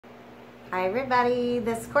Hi everybody,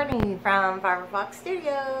 this is Courtney from Fiberfox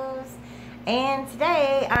Studios, and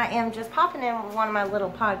today I am just popping in with one of my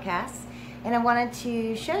little podcasts, and I wanted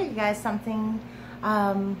to show you guys something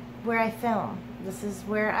where I film. This is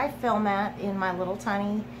where I film at in my little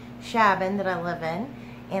tiny cabin that I live in,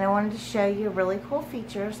 and I wanted to show you a really cool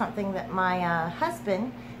feature, something that my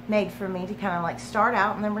husband made for me to kind of like start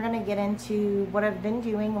out, and then we're going to get into what I've been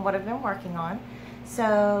doing and what I've been working on.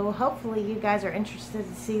 So hopefully you guys are interested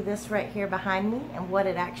to see this right here behind me and what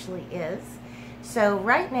it actually is. So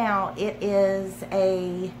right now it is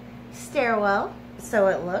a stairwell, so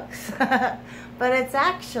it looks, but it's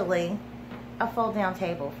actually a fold down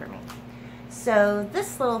table for me. So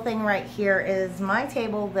this little thing right here is my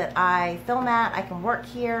table that I film at. I can work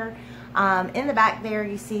here. In the back there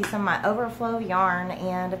you see some of my overflow yarn,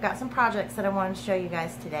 and I've got some projects that I wanted to show you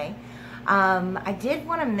guys today. I did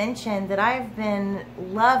want to mention that I've been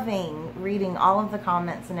loving reading all of the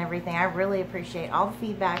comments and everything. I really appreciate all the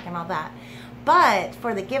feedback and all that. But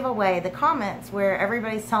for the giveaway, the comments where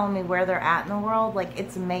everybody's telling me where they're at in the world, like,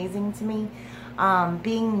 it's amazing to me.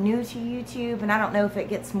 Being new to YouTube, and I don't know if it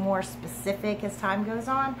gets more specific as time goes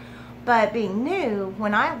on, but being new,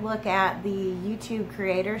 when I look at the YouTube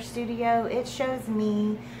Creator Studio, it shows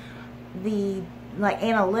me the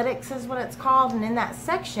analytics is what it's called, and in that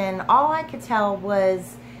section all I could tell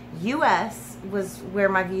was US was where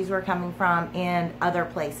my views were coming from, and other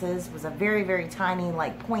places was a very, very tiny,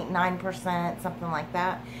 like 0.9%, something like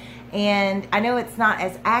that. And I know it's not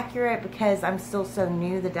as accurate because I'm still so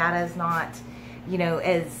new. The data is not, you know,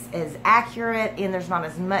 as accurate, and there's not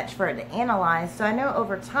as much for it to analyze. So I know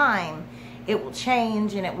over time it will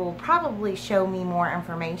change, and it will probably show me more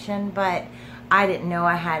information. But I didn't know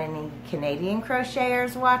I had any Canadian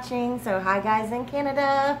crocheters watching, so hi guys in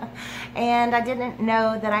Canada. And I didn't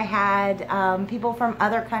know that I had people from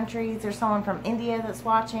other countries. There's someone from India that's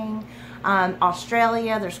watching,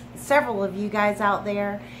 Australia. There's several of you guys out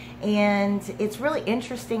there, and it's really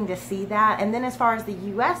interesting to see that. And then as far as the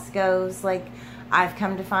US goes, like, I've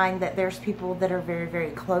come to find that there's people that are very,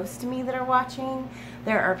 very close to me that are watching.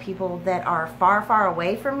 There are people that are far, far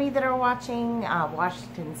away from me that are watching.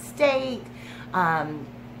 Washington State,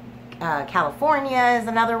 California is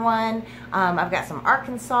another one. I've got some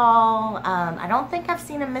Arkansas. I don't think I've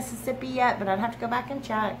seen a Mississippi yet, but I'd have to go back and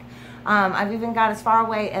check. I've even got as far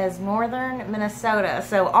away as northern Minnesota,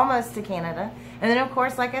 so almost to Canada. And then of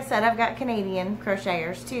course, like I said, I've got Canadian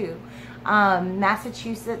crocheters too.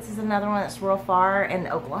 Massachusetts is another one that's real far, and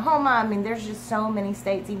Oklahoma. I mean, there's just so many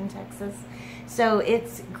states, even Texas. So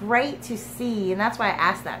it's great to see, and that's why I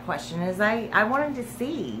asked that question, is I wanted to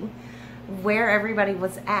see where everybody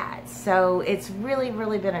was at. So it's really,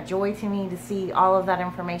 really been a joy to me to see all of that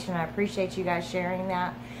information. I appreciate you guys sharing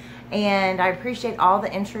that, and I appreciate all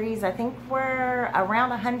the entries. I think we're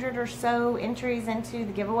around 100 or so entries into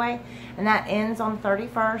the giveaway, and that ends on the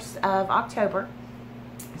 31st of October.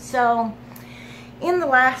 So in the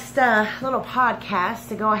last little podcast,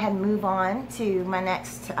 to go ahead and move on to my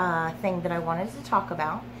next thing that I wanted to talk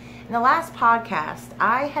about. In the last podcast,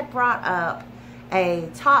 I had brought up a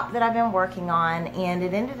top that I've been working on, and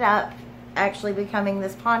it ended up actually becoming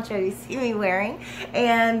this poncho you see me wearing.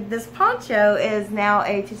 And this poncho is now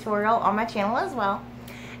a tutorial on my channel as well.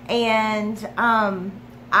 And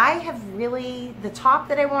I have really, the top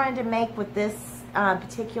that I wanted to make with this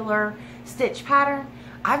particular stitch pattern,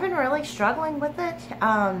 I've been really struggling with it.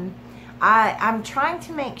 I'm trying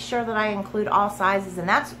to make sure that I include all sizes, and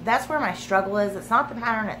that's where my struggle is. It's not the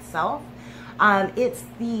pattern itself. It's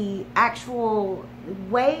the actual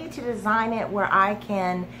way to design it where I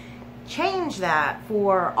can change that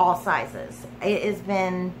for all sizes. It has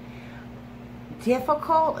been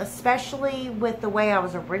difficult, especially with the way I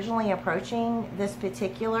was originally approaching this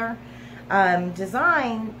particular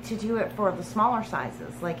design, to do it for the smaller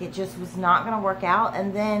sizes. Like, it just was not going to work out.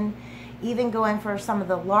 And then even going for some of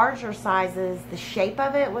the larger sizes, the shape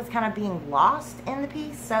of it was kind of being lost in the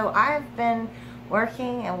piece. So I've been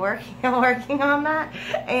working and working and working on that,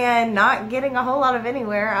 and not getting a whole lot of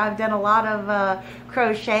anywhere. I've done a lot of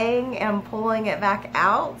crocheting and pulling it back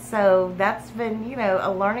out, so that's been, you know,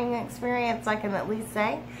 a learning experience, I can at least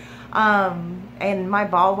say. And my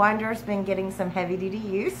ball winder's been getting some heavy duty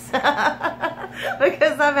use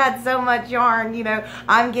because I've had so much yarn. You know,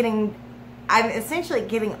 I'm essentially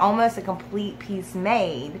getting almost a complete piece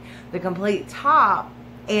made, the complete top,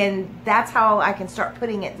 and that's how I can start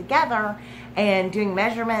putting it together and doing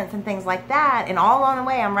measurements and things like that. And all along the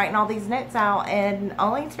way, I'm writing all these notes out, and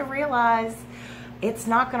only to realize it's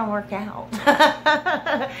not going to work out.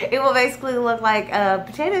 It will basically look like a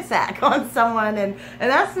potato sack on someone, and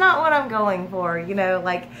that's not what I'm going for, you know.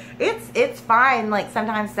 Like, it's fine, like,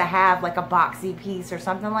 sometimes to have, like, a boxy piece or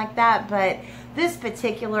something like that, but this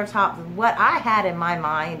particular top, what I had in my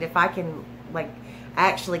mind, if I can, like,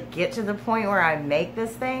 actually get to the point where I make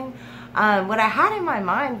this thing, what I had in my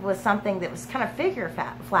mind was something that was kind of figure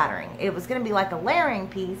flattering. It was going to be like a layering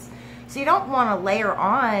piece. So you don't want to layer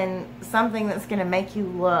on something that's going to make you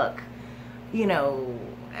look, you know,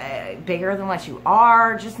 bigger than what you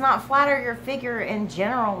are. Just not flatter your figure in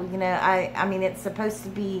general. You know, I mean, it's supposed to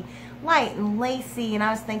be light and lacy, and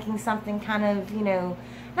I was thinking something kind of, you know,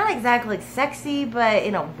 not exactly sexy, but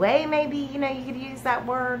in a way maybe, you know, you could use that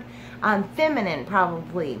word. Feminine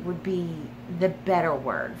probably would be the better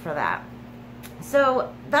word for that.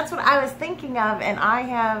 So that's what I was thinking of, and I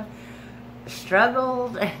have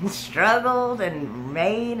struggled and struggled and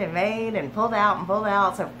made and pulled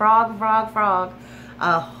out. So frog,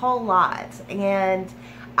 a whole lot. And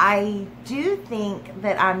I do think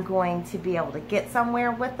that I'm going to be able to get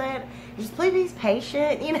somewhere with it. Just please be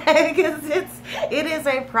patient, you know, because it is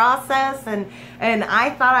a process, and I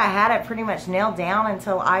thought I had it pretty much nailed down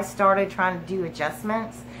until I started trying to do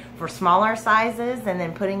adjustments for smaller sizes and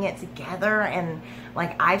then putting it together. And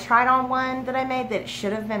like, I tried on one that I made that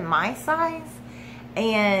should have been my size,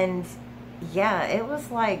 and yeah, it was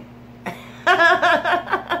like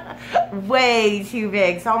way too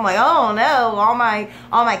big. So I'm like, oh no, all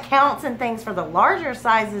my counts and things for the larger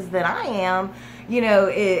sizes that I am, you know,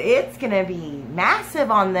 it's gonna be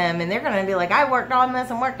massive on them, and they're gonna be like, I worked on this,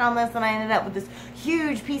 and I ended up with this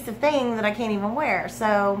huge piece of thing that I can't even wear.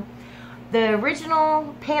 So the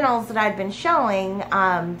original panels that I'd been showing,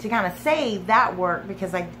 to kind of save that work,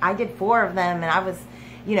 because I did 4 of them, and I was,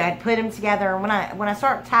 you know, I'd put them together. When I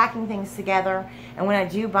start tacking things together, and when I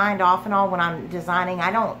do bind off and all, when I'm designing,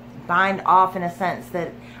 I don't bind off in a sense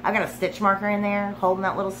that I've got a stitch marker in there holding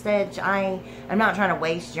that little stitch. I'm not trying to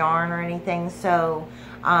waste yarn or anything, so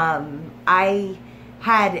I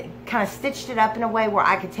had kind of stitched it up in a way where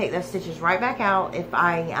I could take those stitches right back out if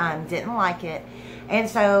I didn't like it. And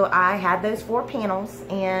so I had those 4 panels,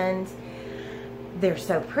 and they're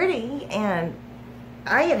so pretty, and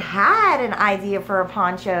I had an idea for a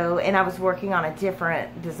poncho, and I was working on a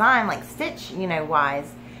different design, like stitch, you know, wise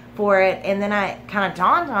for it. And then it kind of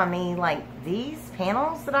dawned on me, like, these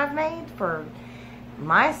panels that I've made for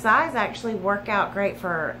my size actually work out great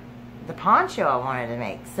for the poncho I wanted to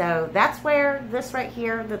make. So that's where this right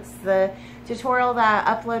here, that's the tutorial that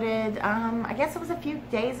I uploaded, I guess it was a few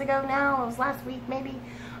days ago now. It was last week maybe.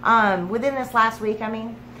 Within this last week, I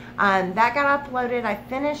mean. That got uploaded. I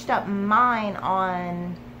finished up mine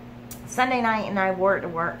on Sunday night, and I wore it to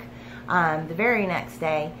work the very next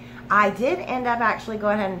day. I did end up actually go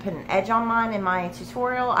ahead and put an edge on mine in my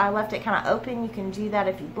tutorial. I left it kind of open. You can do that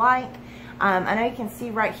if you'd like. I know you can see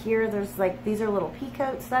right here, there's like, these are little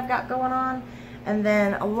peacoats that I've got going on. And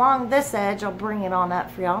then along this edge, I'll bring it on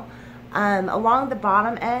up for y'all. Along the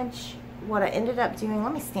bottom edge, what I ended up doing,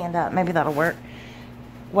 let me stand up, maybe that'll work.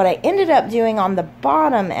 What I ended up doing on the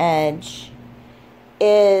bottom edge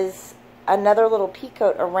is another little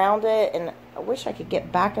peacoat around it, and I wish I could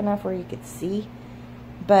get back enough where you could see,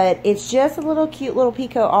 but it's just a little cute little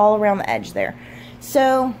peacoat all around the edge there.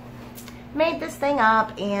 So made this thing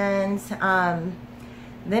up, and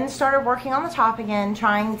then started working on the top again,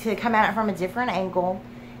 trying to come at it from a different angle,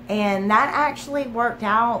 and that actually worked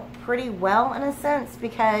out pretty well in a sense,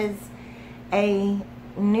 because a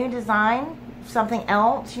new design, something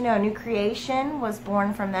else, you know, a new creation was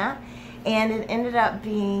born from that, and it ended up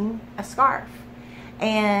being a scarf.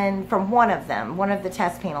 And from one of the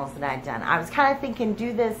test panels that I'd done, I was kind of thinking,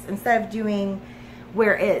 do this instead of doing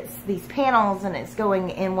where it's these panels and it's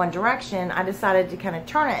going in one direction. I decided to kind of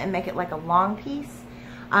turn it and make it like a long piece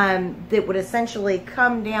that would essentially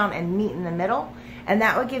come down and meet in the middle, and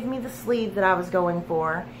that would give me the sleeve that I was going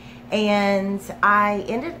for. And I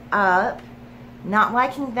ended up not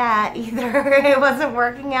liking that either. It wasn't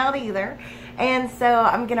working out either. And so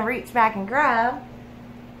I'm going to reach back and grab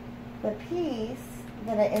the piece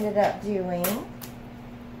that I ended up doing.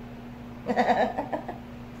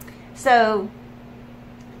 So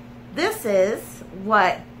this is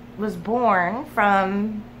what was born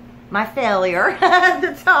from my failure at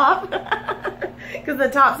the top. Because the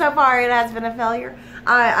top so far, it has been a failure.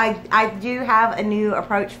 I do have a new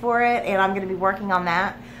approach for it, and I'm going to be working on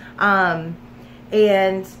that.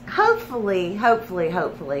 And hopefully,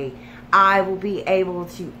 I will be able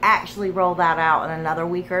to actually roll that out in another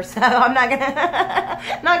week or so. I'm not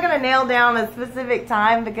gonna nail down a specific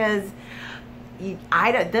time, because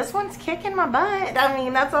this one's kicking my butt. I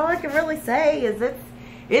mean, that's all I can really say is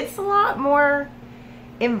it's a lot more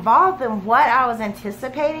involved than what I was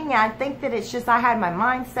anticipating. I think that it's just I had my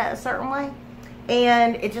mind set a certain way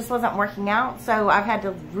and it just wasn't working out. So I've had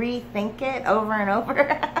to rethink it over and over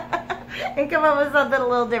and come up with something a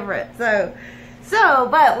little different. So,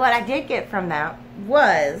 but what I did get from that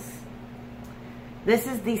was this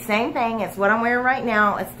is the same thing. It's what I'm wearing right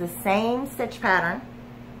now. It's the same stitch pattern,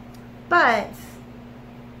 but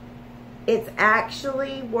it's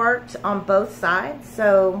actually worked on both sides.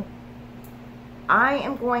 So I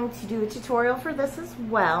am going to do a tutorial for this as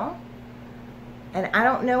well. And I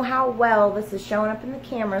don't know how well this is showing up in the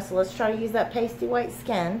camera, so let's try to use that pasty white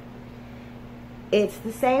skin. It's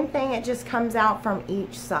the same thing, it just comes out from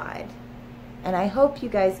each side. And I hope you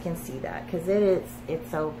guys can see that, because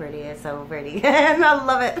it's so pretty, it's so pretty. And I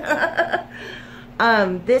love it.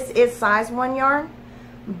 This is size 1 yarn,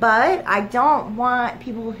 but I don't want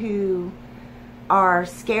people who are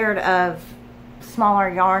scared of smaller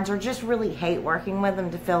yarns or just really hate working with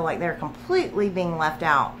them to feel like they're completely being left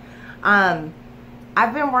out.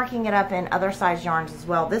 I've been working it up in other size yarns as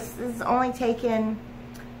well. This is only taken,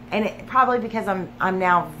 and probably because I'm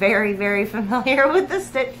now very, very familiar with the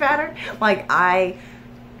stitch pattern. Like, I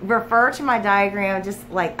refer to my diagram just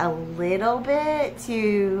like a little bit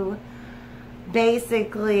to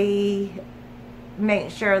basically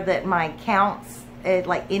make sure that my counts,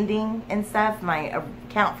 like ending and stuff, my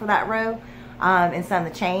count for that row inside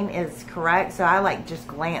the chain is correct. So I like just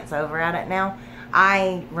glance over at it now.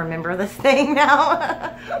 I remember this thing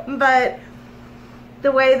now. But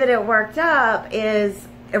the way that it worked up is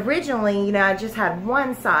originally, you know, I just had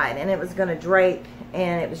one side and it was going to drape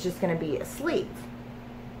and it was just going to be a sleeve.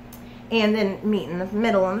 And then meet in the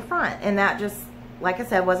middle and the front. And that just, like I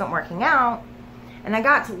said, wasn't working out. And I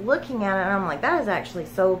got to looking at it and I'm like, that is actually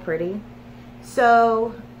so pretty.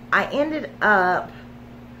 So I ended up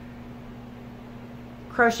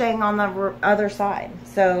crocheting on the other side.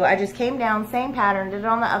 So I just came down, same pattern, did it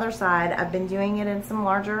on the other side. I've been doing it in some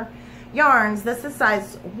larger yarns. This is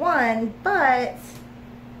size 1, but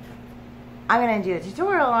I'm going to do a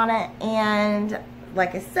tutorial on it. And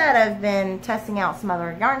like I said, I've been testing out some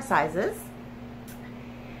other yarn sizes.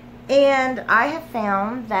 And I have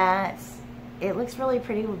found that it looks really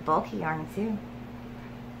pretty with bulky yarn too.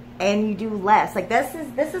 And you do less. Like this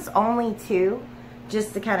is only 2.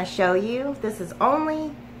 Just to kind of show you, this is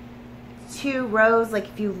only 2 rows. Like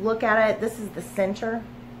if you look at it, this is the center.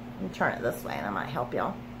 Let me turn it this way and that might help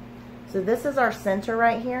y'all. So this is our center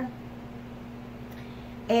right here.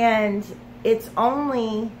 And it's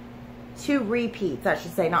only 2 repeats, I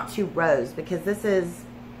should say, not 2 rows, because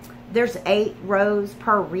there's 8 rows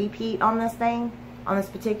per repeat on this thing, on this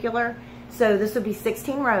particular. So this would be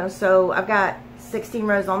 16 rows. So I've got 16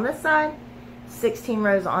 rows on this side, 16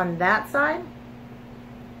 rows on that side.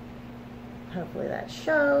 Hopefully that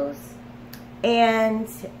shows. And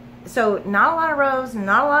so not a lot of rows,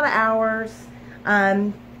 not a lot of hours.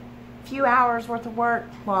 Few hours worth of work.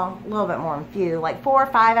 Well, a little bit more than few, like 4 or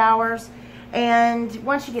 5 hours. And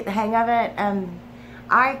once you get the hang of it,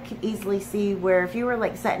 I could easily see where if you were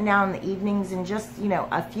like sitting down in the evenings and just, you know,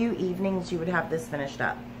 a few evenings, you would have this finished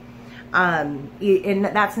up. And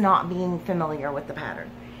that's not being familiar with the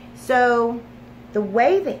pattern. So the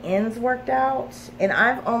way the ends worked out, and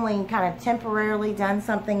I've only kind of temporarily done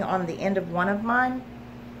something on the end of one of mine,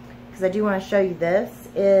 because I do want to show you this,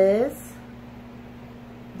 is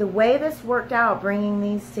the way this worked out, bringing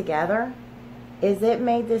these together, is it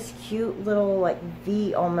made this cute little like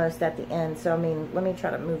V almost at the end. So I mean, let me try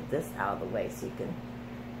to move this out of the way so you can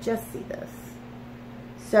just see this.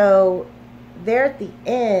 So there at the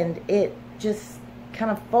end, it just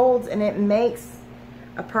kind of folds and it makes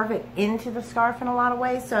a perfect end to the scarf in a lot of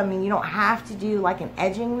ways. So I mean, you don't have to do like an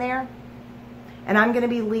edging there. And I'm going to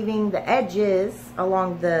be leaving the edges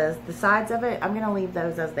along the sides of it. I'm going to leave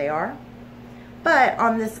those as they are. But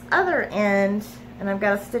on this other end, and I've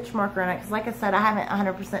got a stitch marker in it, because like I said, I haven't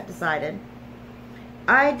 100% decided.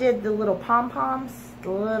 I did the little pom-poms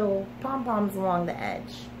along the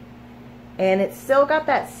edge. And it's still got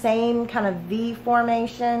that same kind of V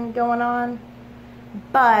formation going on.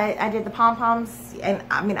 But I did the pom-poms, and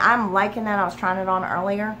I mean, I'm liking that. I was trying it on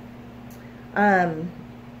earlier.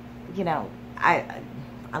 You know, I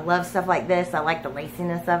love stuff like this. I like the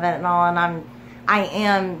laciness of it and all, and I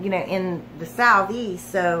am, you know, in the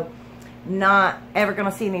southeast, so not ever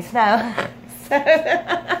gonna see any snow. So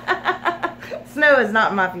snow is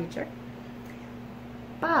not in my future.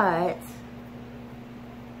 But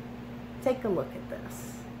take a look at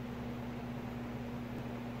this.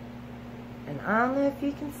 And I don't know if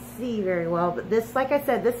you can see very well, but this, like I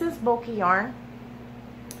said, this is bulky yarn.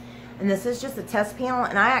 And this is just a test panel,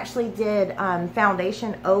 and I actually did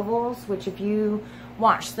foundation ovals, which if you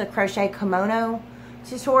watch the crochet kimono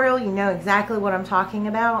tutorial, you know exactly what I'm talking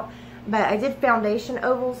about. But I did foundation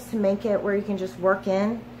ovals to make it where you can just work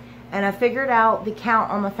in, and I figured out the count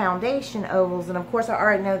on the foundation ovals, and of course I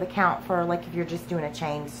already know the count for like if you're just doing a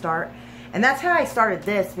chain start. And that's how I started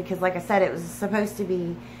this, because like I said, it was supposed to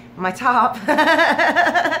be my top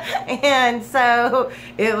and so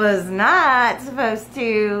it was not supposed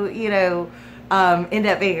to, you know, end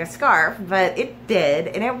up being a scarf, but it did,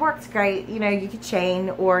 and it works great. You know, you could chain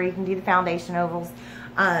or you can do the foundation ovals.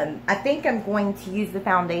 I think I'm going to use the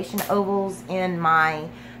foundation ovals in my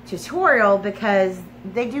tutorial because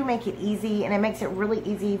they do make it easy, and it makes it really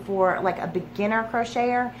easy for like a beginner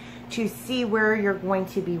crocheter to see where you're going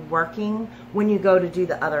to be working when you go to do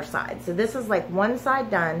the other side. So this is like one side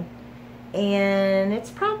done, and it's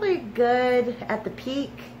probably good at the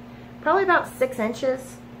peak, probably about 6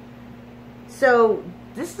 inches. So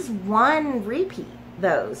this is one repeat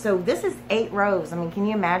though. So this is 8 rows. I mean, can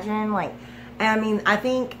you imagine? Like, I mean, I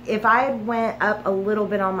think if I went up a little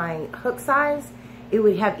bit on my hook size, it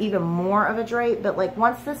would have even more of a drape. But like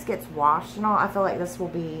once this gets washed and all, I feel like this will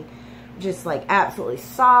be just like absolutely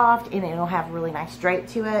soft, and it'll have really nice drape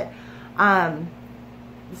to it.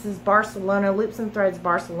 This is Barcelona Loops and Threads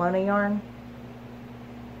Barcelona yarn.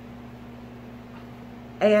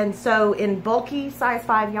 And so in bulky size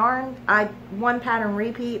 5 yarn, one pattern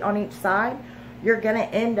repeat on each side, you're gonna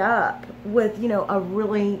end up with, you know, a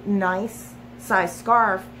really nice size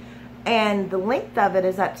scarf. And the length of it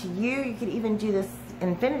is up to you. You could even do this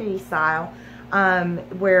infinity style,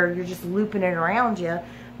 where you're just looping it around you.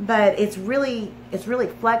 But it's really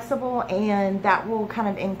flexible, and that will kind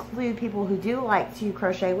of include people who do like to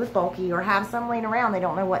crochet with bulky or have some laying around, they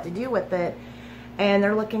don't know what to do with it, and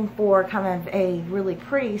they're looking for kind of a really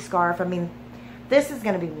pretty scarf. I mean, this is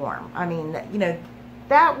going to be warm. I mean, you know,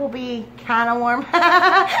 that will be kind of warm,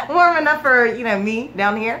 warm enough for, you know, me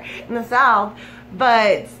down here in the South.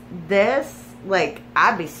 But this, like,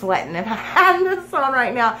 I'd be sweating if I had this on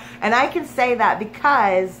right now. And I can say that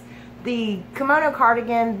because the kimono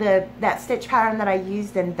cardigan, that stitch pattern that I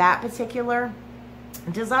used in that particular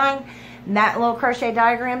design, that little crochet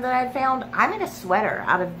diagram that I had found, I made a sweater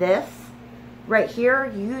out of this right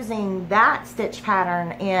here using that stitch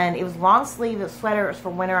pattern, and it was long sleeve, it was sweater, it was for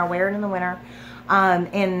winter, I wear it in the winter,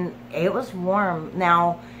 and it was warm.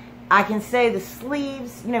 Now, I can say the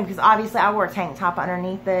sleeves, you know, because obviously I wore a tank top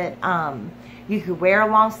underneath it. You could wear a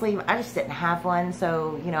long sleeve. I just didn't have one,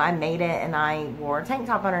 so, you know, I made it and I wore a tank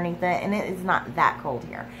top underneath it, and it is not that cold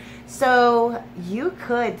here. So you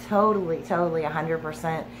could totally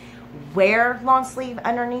 100% wear long sleeve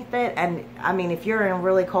underneath it. And I mean, if you're in a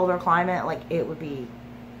really colder climate, like, it'd be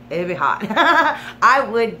hot. I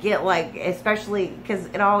would get, like, especially because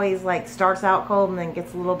it always like starts out cold and then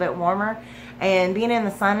gets a little bit warmer, and being in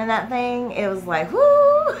the sun in that thing, it was like,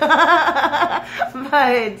 whoo.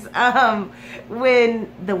 But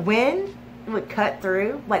when the wind would cut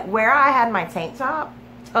through, like where I had my tank top,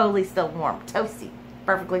 totally still warm, toasty,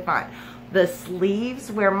 perfectly fine. The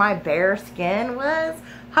sleeves where my bare skin was,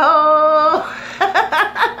 oh,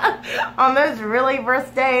 on those really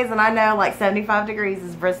brisk days, and I know like 75 degrees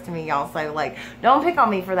is brisk to me, y'all, so like don't pick on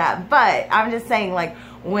me for that. But I'm just saying, like,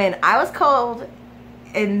 when I was cold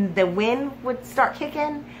and the wind would start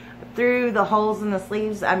kicking through the holes in the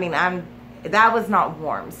sleeves, I mean, that was not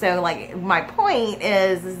warm. So like, my point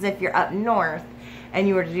is if you're up north and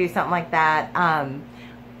you were to do something like that,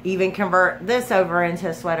 even convert this over into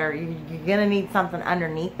a sweater, you're gonna need something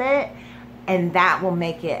underneath it, and that will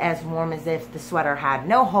make it as warm as if the sweater had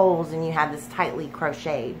no holes and you had this tightly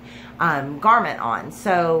crocheted garment on.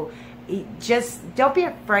 So just don't be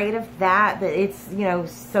afraid of that it's, you know,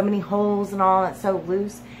 so many holes and all, it's so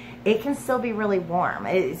loose. It can still be really warm.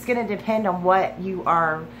 It's going to depend on what you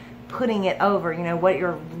are putting it over, you know, what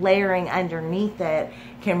you're layering underneath it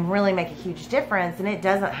can really make a huge difference. And it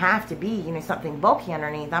doesn't have to be, you know, something bulky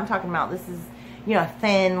underneath. I'm talking about, this is, you know, a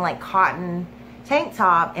thin, like, cotton tank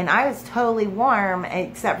top, and I was totally warm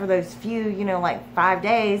except for those few, you know, like 5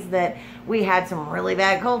 days that we had some really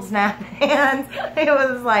bad cold snap, and it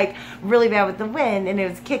was like really bad with the wind, and it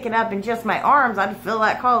was kicking up in just my arms. I'd feel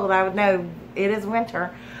that cold. I would know it is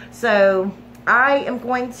winter. So I am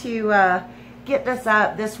going to get this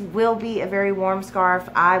up. This will be a very warm scarf.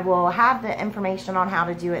 I will have the information on how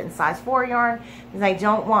to do it in size 4 yarn, because I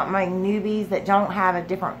don't want my newbies that don't have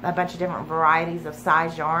a bunch of different varieties of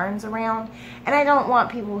size yarns around, and I don't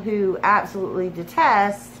want people who absolutely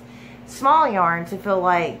detest small yarn to feel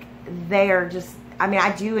like they are just, I mean,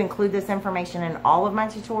 I do include this information in all of my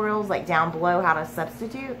tutorials, like down below, how to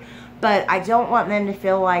substitute, but I don't want them to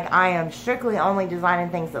feel like I am strictly only designing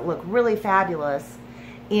things that look really fabulous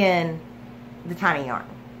in the tiny yarn.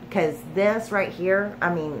 Because this right here,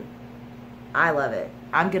 I mean, I love it.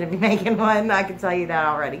 I'm going to be making one. I can tell you that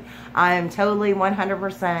already. I am totally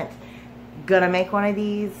 100% going to make one of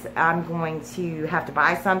these. I'm going to have to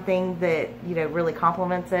buy something that, you know, really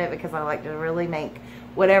complements it, because I like to really make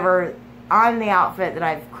whatever on the outfit that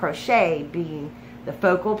I've crocheted be the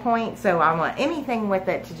focal point. So I want anything with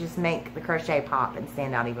it to just make the crochet pop and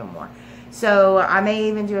stand out even more. So I may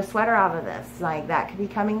even do a sweater out of this. Like, that could be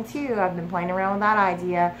coming too. I've been playing around with that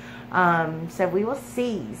idea. So we will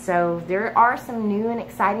see. So there are some new and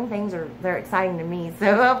exciting things, or they're exciting to me.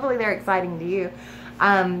 So hopefully they're exciting to you.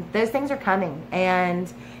 Those things are coming,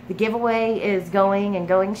 and the giveaway is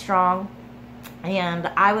going strong. And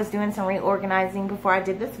I was doing some reorganizing before I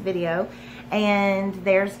did this video, and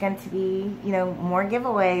there's going to be, you know, more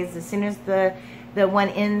giveaways. As soon as the one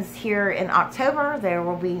ends here in October, there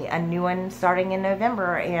will be a new one starting in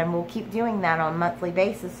November, and we'll keep doing that on a monthly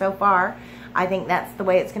basis. So far, I think that's the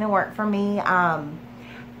way it's going to work for me.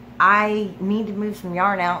 I need to move some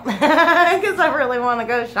yarn out because I really want to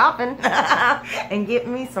go shopping and get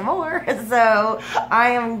me some more. So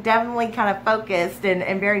I am definitely kind of focused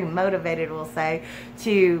and very motivated, we'll say,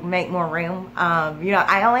 to make more room. You know,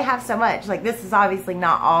 I only have so much. Like, this is obviously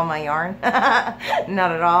not all my yarn.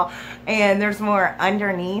 Not at all. And there's more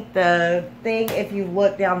underneath the thing. If you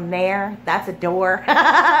look down there, that's a door.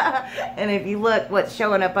 And if you look what's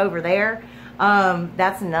showing up over there,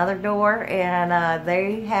 that's another door, and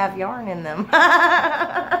they have yarn in them. So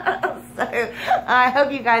I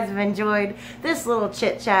hope you guys have enjoyed this little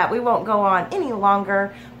chit chat. We won't go on any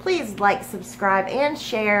longer. Please like, subscribe, and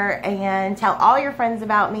share, and tell all your friends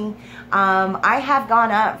about me. I have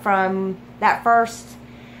gone up from that first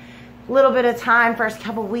little bit of time, first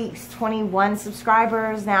couple weeks, 21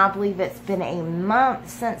 subscribers. Now I believe it's been a month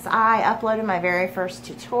since I uploaded my very first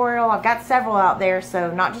tutorial. I've got several out there,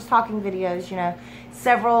 so not just talking videos, you know,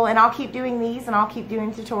 several, and I'll keep doing these, and I'll keep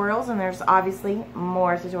doing tutorials, and there's obviously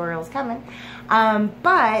more tutorials coming.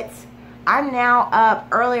 But I'm now up.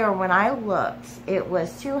 Earlier when I looked, it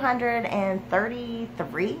was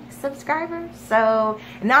 233 subscribers. So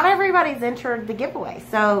not everybody's entered the giveaway.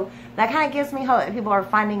 So that kind of gives me hope that people are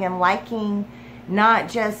finding and liking not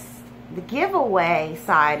just the giveaway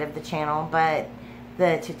side of the channel, but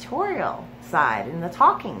the tutorial side and the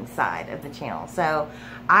talking side of the channel. So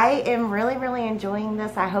I am really, really enjoying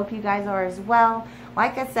this. I hope you guys are as well.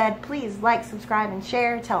 Like I said, please like, subscribe, and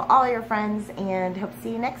share. Tell all your friends, and hope to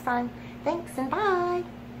see you next time. Thanks, and bye.